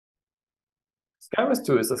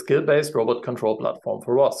SkiROS2 is a skill-based robot control platform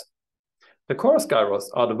for ROS. The core SkiROS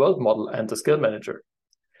are the world model and the skill manager.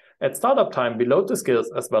 At startup time, we load the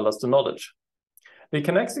skills as well as the knowledge. We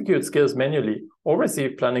can execute skills manually or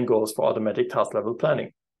receive planning goals for automatic task-level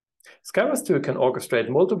planning. SkiROS2 can orchestrate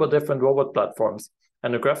multiple different robot platforms,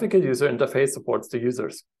 and a graphical user interface supports the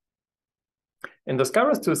users. In the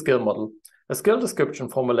SkiROS2 skill model, a skill description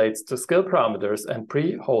formulates the skill parameters and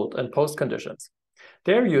pre, hold, and post conditions.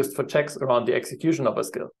 They are used for checks around the execution of a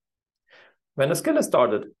skill. When a skill is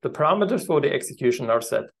started, the parameters for the execution are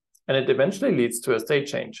set, and it eventually leads to a state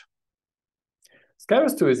change.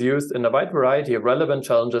 SkiROS2 is used in a wide variety of relevant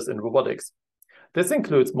challenges in robotics. This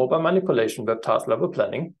includes mobile manipulation with task-level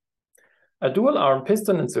planning, a dual-arm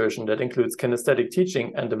piston insertion that includes kinesthetic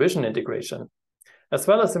teaching and the vision integration, as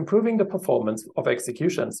well as improving the performance of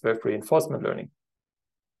executions with reinforcement learning.